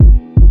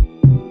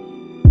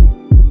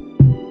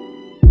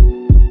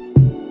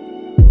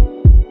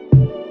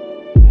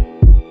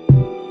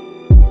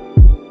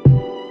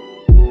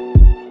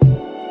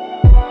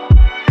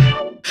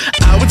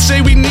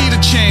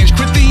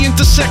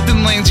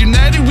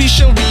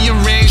shall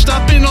rearrange,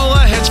 stopping all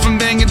our heads from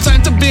banging.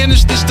 Time to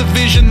banish this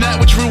division, that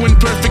which ruined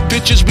perfect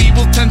pictures. We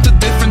will tend to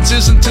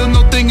differences until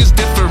nothing is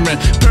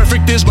different.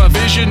 Perfect is my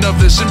vision of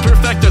this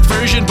imperfect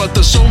version, but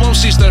the soul won't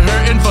cease the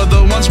hurting for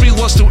the ones we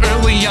lost too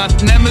early on.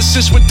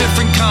 Nemesis with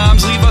different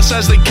comms leave us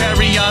as they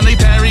carry on. They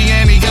parry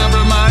any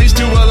compromise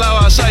to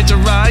allow our side to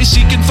rise,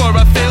 seeking for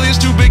our failures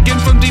to begin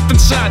from deep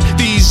inside.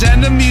 These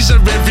enemies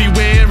are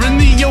everywhere, in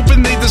the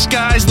open they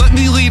disguise. Let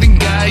me lead and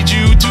guide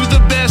you to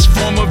the best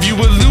form of you.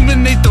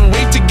 Illuminate the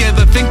way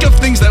together, think of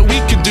things that we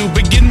could do.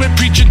 Begin with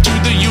preaching to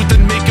the youth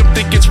and make them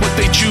think it's what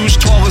they choose.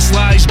 Tallest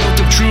lies built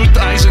of truth,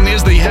 eyes and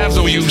ears they have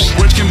no use.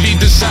 Words can be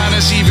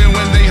dishonest even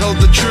when they hold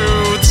the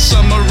truth.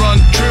 Some are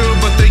untrue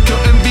but they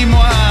couldn't be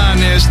more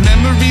honest.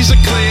 Memories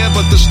are clear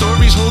but the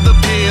stories hold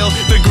appeal.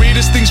 The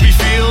greatest things we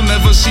feel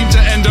never seem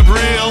to end up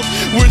real.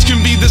 Words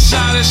can be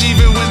dishonest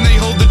even when they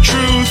hold the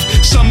truth.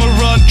 Some are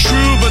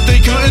untrue but they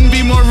couldn't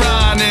be more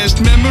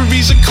honest.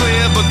 Memories are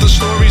clear but the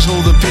stories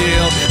hold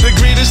appeal. The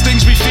greatest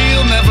things we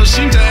feel never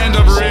seem to end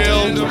up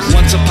real.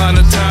 Once upon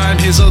a time,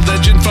 here's a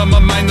legend from a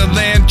minor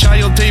land.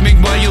 Child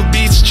taming wild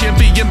beasts,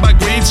 championed by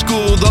grade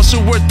school.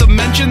 Also worth the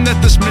mention that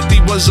the smithy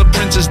was a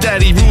prince's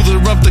daddy, ruler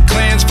of the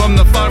clans from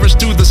the forest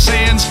to the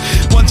sands.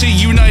 Once he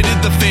united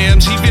the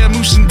fams, he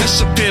vamoosed and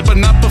disappeared, but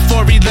not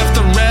before he left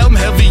the realm.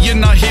 Heavy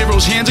in our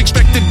heroes' hands,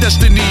 expected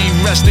destiny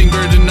resting,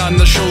 burden on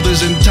the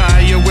shoulders,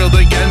 entire world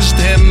against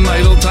him.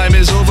 Idle time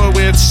is over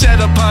with, set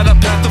upon a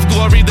path of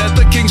glory that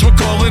the kings were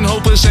calling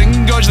hopeless.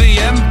 Engorge the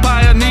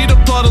empire, need a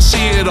portal,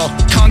 see it all.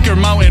 Conquer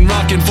mountain,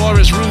 rock and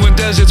forest, ruling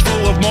deserts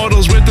full of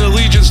mortals. With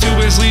allegiance to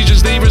his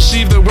legions, they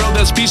receive the world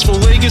that's peaceful.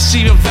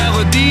 Legacy of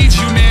valid deeds,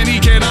 humanity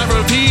cannot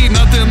repeat.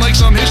 Nothing like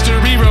some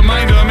history,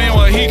 remind a man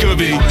what he could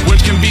be.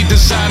 Words can be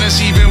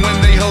dishonest even when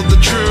they hold the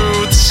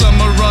truth. Some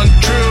are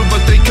untrue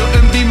but they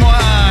couldn't be more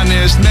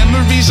honest.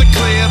 Memories are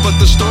clear but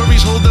the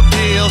stories hold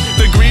appeal.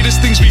 The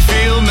greatest things we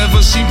feel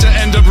never seem to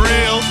end up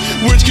real.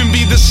 Words can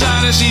be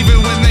dishonest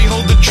even when they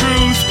hold the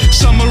truth.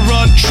 Some are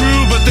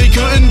untrue but they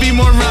couldn't be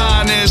more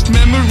honest.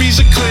 Memories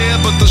are clear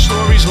but the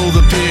stories hold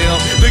appeal.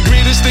 The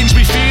greatest things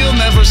we feel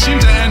never seem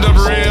to end up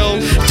real.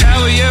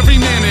 Tally every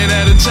minute,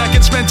 adding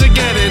seconds spent to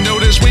get it.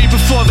 Notice way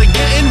before they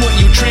get in, what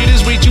you trade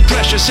is way too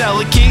precious.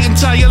 Allocate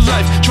entire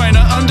life, trying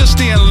to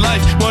understand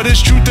life. What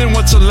is truth and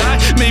what's a lie?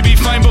 Maybe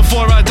fine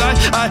before I die.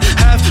 I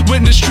have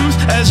witnessed truth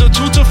as a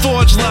tool to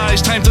forge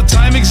lies. Time to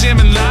time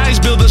examine lies,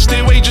 build a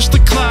stairway just to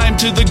climb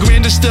to the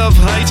grandest of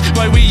heights.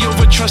 Why we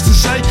over trust in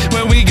sight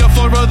when we got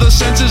four other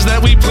senses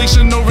that we place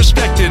in no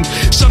respect in.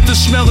 Something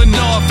smelling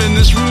off and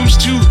this room's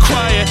too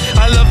quiet.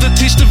 I love the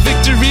taste of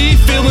victory,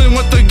 feeling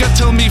what the gut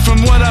tell me.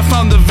 From what I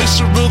found, the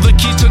visceral, the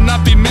key to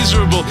not be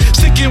miserable.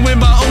 Sticking with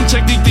my own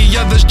technique, the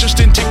others just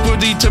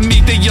antiquity. To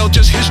me they yell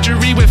just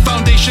history with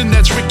foundation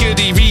that's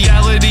rickety.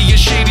 Reality is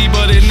shady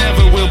but it